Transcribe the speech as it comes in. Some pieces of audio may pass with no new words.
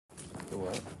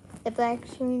the black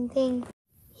screen thing.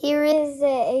 Here is the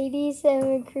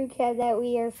 87 crew cab that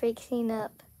we are fixing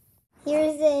up.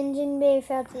 Here's the engine bay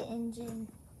without the engine.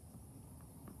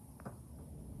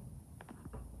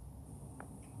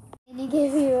 And to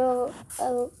give you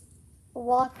a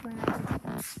walk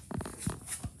around.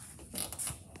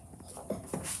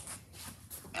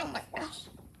 Oh my gosh.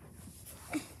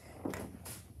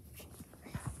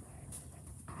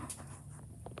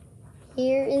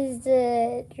 Here is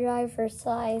the driver's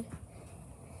side.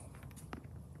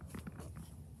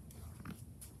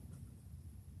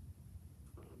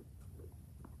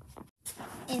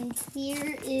 And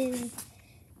here is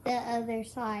the other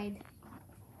side.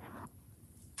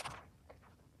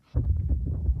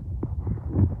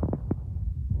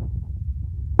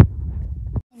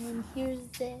 And then here's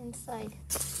the inside.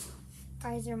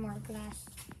 Eyes are more glass.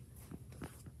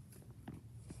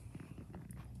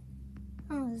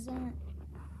 How is that?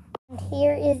 And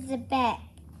here is the back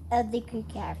of the crew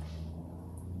cab.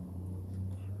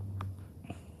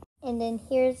 And then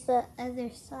here's the other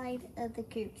side of the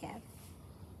crew cab.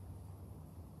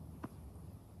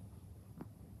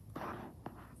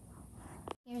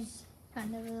 Here's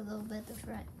kind of a little bit the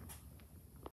front.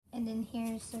 And then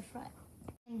here's the front.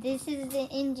 And this is the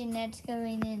engine that's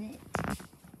going in it.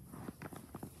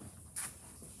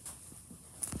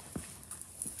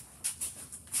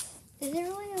 Is it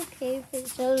really okay if it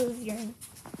shows your...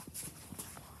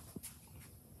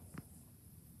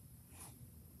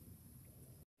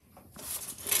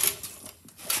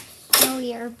 Now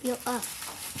we are built up.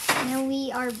 Now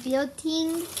we are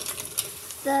building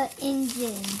the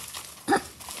engine.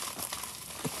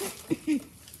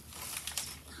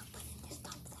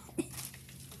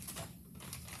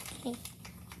 Okay.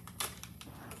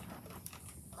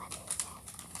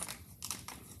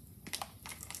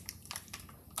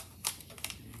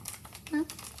 Huh?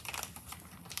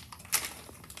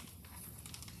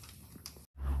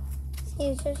 See,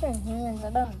 it's just your hands. I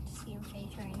don't have to see your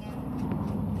face right now.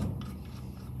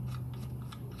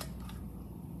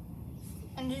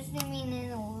 I'm just zooming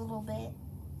in a little bit.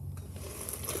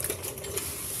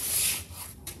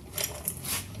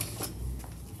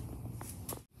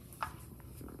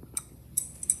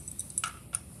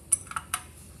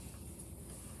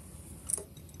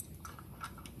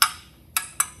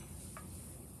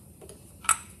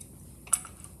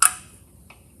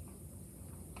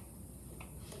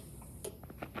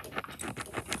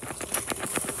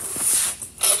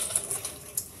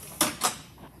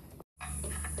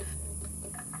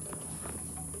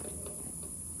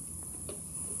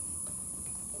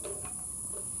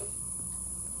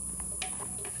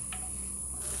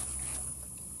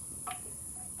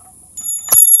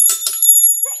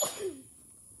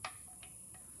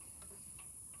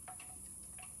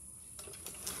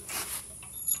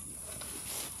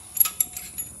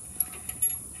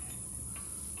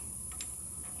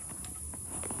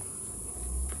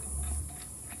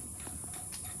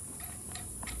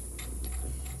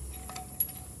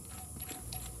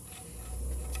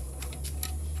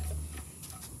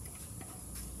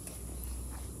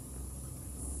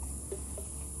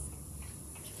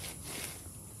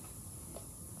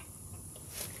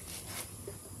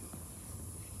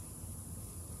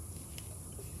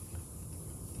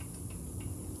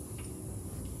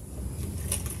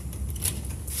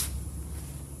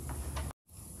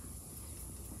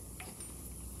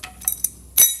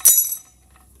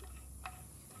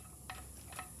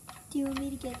 Do you want me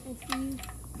to get this for you?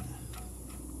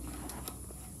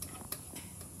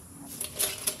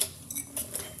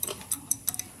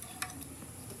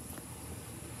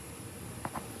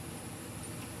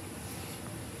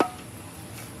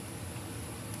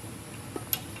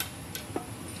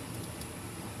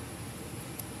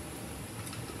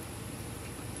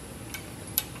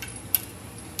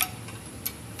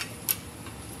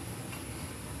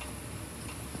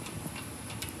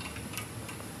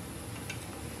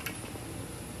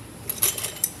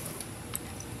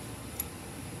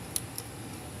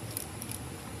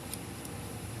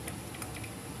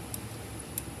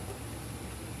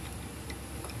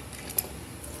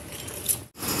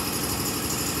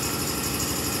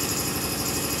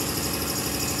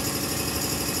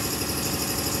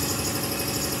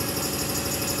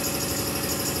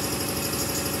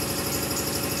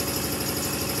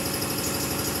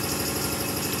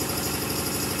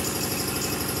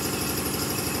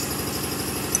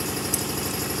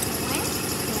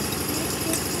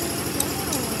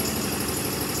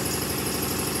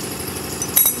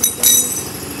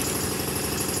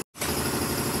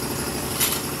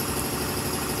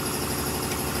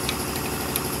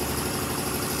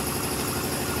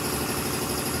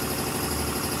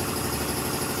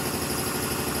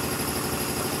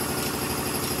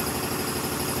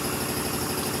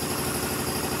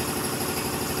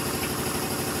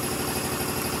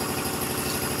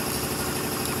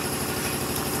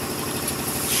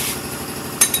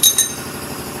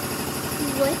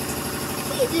 What?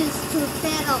 He just took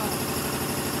that off.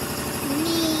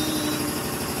 Man.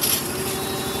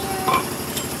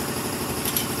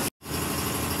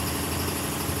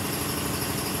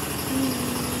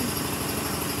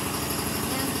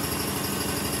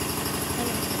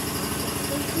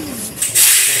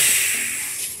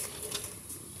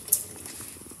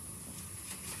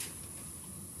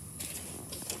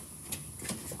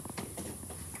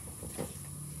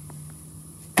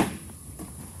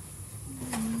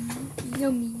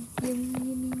 Yummy, yummy,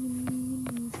 yummy,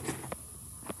 yummy.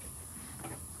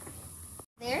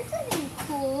 There's something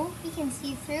cool. You can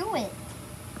see through it.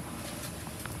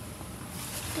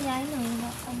 Yeah, I know you're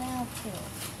not coming out to it.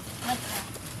 What's that?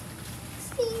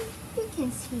 See, you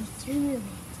can see through it.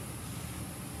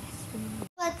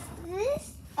 What's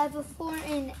this? A before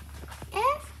and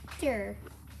after.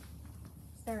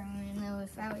 So I don't know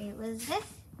if it was this.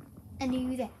 I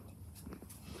knew that.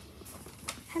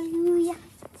 Hallelujah.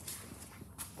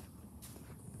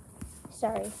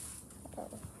 Sorry.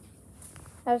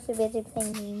 I was too busy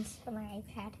playing games on my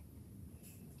iPad.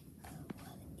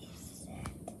 What is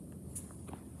that?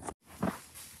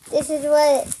 This is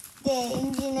what the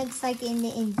engine looks like in the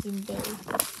engine bay.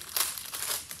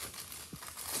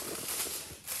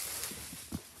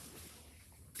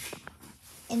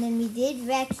 And then we did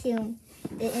vacuum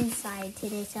the inside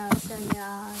today, so I'll show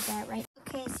y'all that right.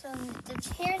 Okay, so the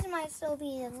chairs might still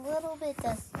be a little bit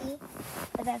dusty,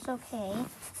 but that's okay,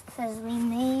 because we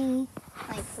may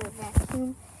like put a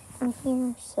vacuum in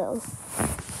here, so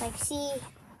like see,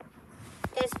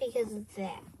 that's because of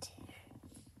that.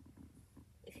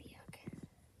 If you can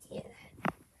hear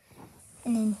that.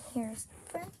 And then here's the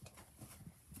front.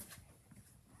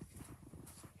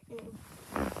 And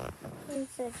here's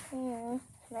the chair.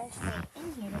 Let's stay in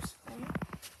here somewhere,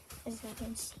 as you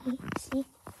can see.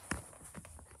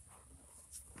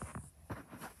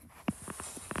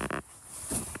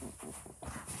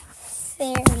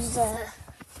 There's a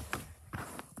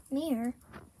mirror.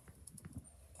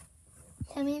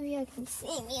 Tell me if you can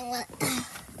see me.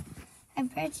 I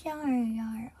bet y'all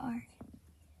are.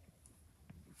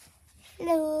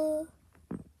 Hello.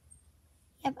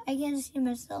 Yep, I can see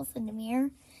myself in the mirror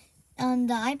on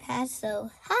the iPad, so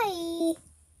hi.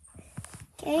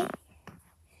 Okay.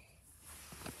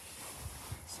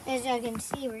 So as y'all can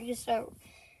see, we're gonna start.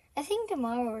 I think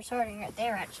tomorrow we're starting right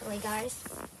there, actually, guys.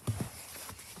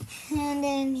 And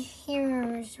then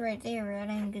here's right there. I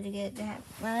didn't get to get that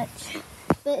much,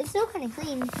 but it's still kind of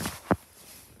clean.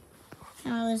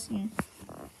 Now listen,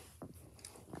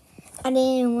 I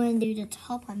didn't want to do the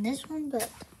top on this one, but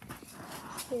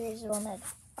here's one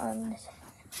that's on this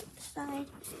side.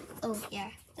 Oh yeah,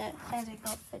 that hasn't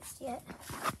got fixed yet.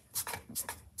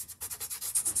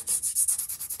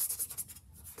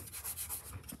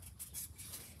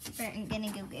 Right, I'm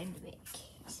gonna go get in the big.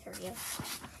 Sorry,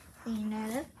 clean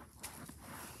that up.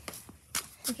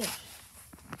 Okay,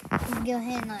 let's go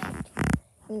ahead and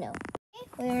okay,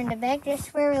 we're in the back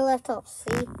just where we left off,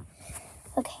 see?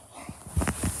 Okay.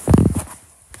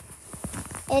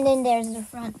 And then there's the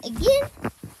front again.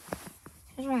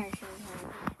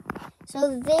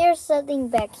 So there's something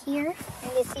back here.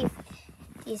 And you see if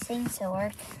these things will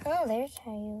work. Oh, there's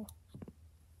how you...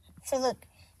 So look,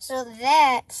 so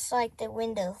that's like the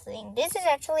window thing. This is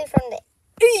actually from the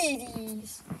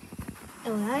 80s.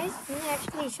 Oh guys, let me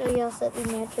actually show y'all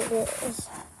something after this.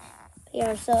 We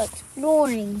are so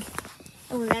exploring.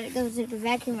 Oh, that goes to the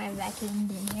vacuum. I vacuumed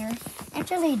in here.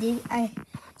 Actually,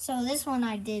 so this one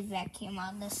I did vacuum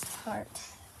on this part,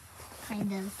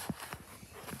 kind of.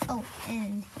 Oh,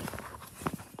 and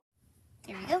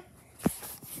there we go.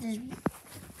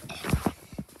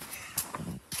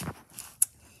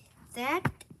 That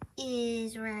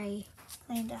is where I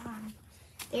planned on.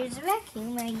 There's a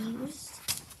vacuum I used.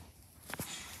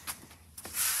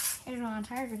 There's one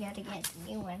tires we got to get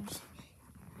new ones.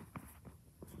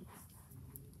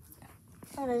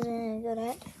 How does it go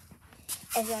that?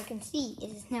 As y'all can see, it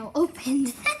is now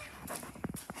opened.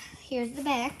 Here's the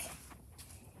back.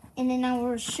 And then I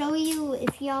will show you,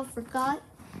 if y'all forgot,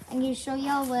 I'm going to show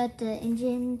y'all what the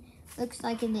engine looks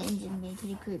like in the engine bay to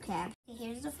the crew cab.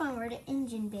 Here's the front where the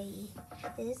engine bay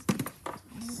is.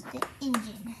 This is the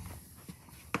engine.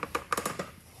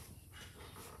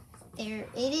 There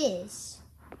it is.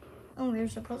 Oh, we were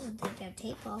supposed to take that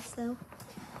tape off though.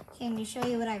 Okay, I'm going to show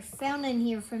you what I found in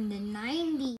here from the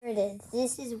 90s. Here it is.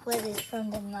 This is what is from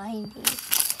the 90s.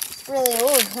 It's really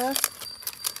old, huh?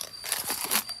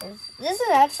 This is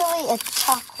actually a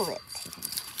chocolate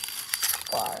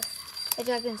bar. As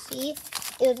y'all can see,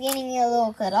 it was getting me a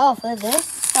little cut off. But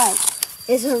this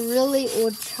is a really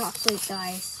old chocolate,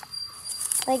 guys.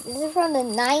 Like, this is from the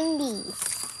 90s.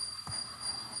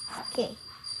 Okay,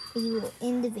 we will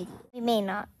end the video. We may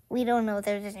not. We don't know if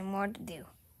there's any more to do.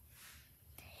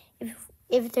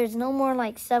 If there's no more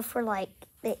like stuff for like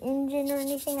the engine or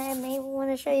anything I may want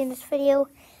to show you in this video,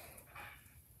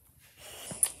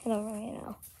 I don't really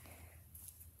know.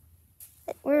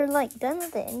 We're like done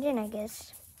with the engine, I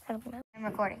guess. I don't know. I'm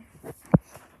recording.